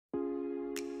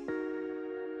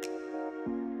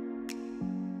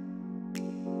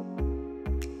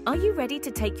Are you ready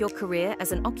to take your career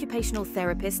as an occupational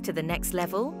therapist to the next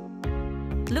level?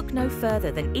 Look no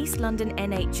further than East London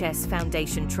NHS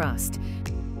Foundation Trust.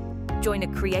 Join a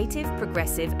creative,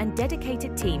 progressive and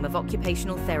dedicated team of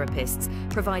occupational therapists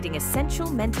providing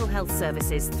essential mental health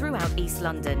services throughout East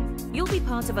London. You'll be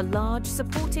part of a large,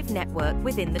 supportive network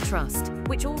within the Trust,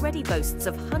 which already boasts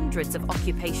of hundreds of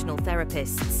occupational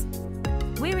therapists.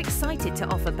 We're excited to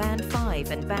offer Band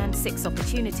 5 and Band 6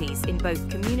 opportunities in both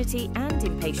community and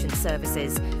inpatient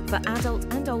services for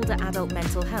adult and older adult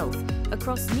mental health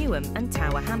across Newham and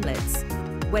Tower Hamlets.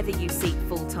 Whether you seek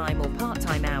full-time or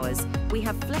part-time hours, we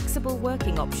have flexible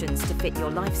working options to fit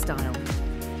your lifestyle.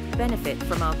 Benefit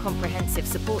from our comprehensive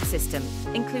support system,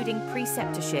 including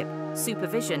preceptorship,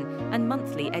 supervision and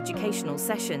monthly educational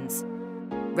sessions.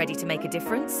 Ready to make a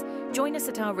difference? Join us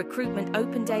at our Recruitment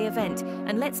Open Day event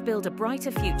and let's build a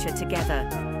brighter future together.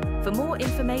 For more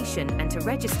information and to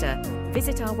register,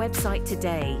 visit our website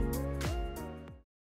today.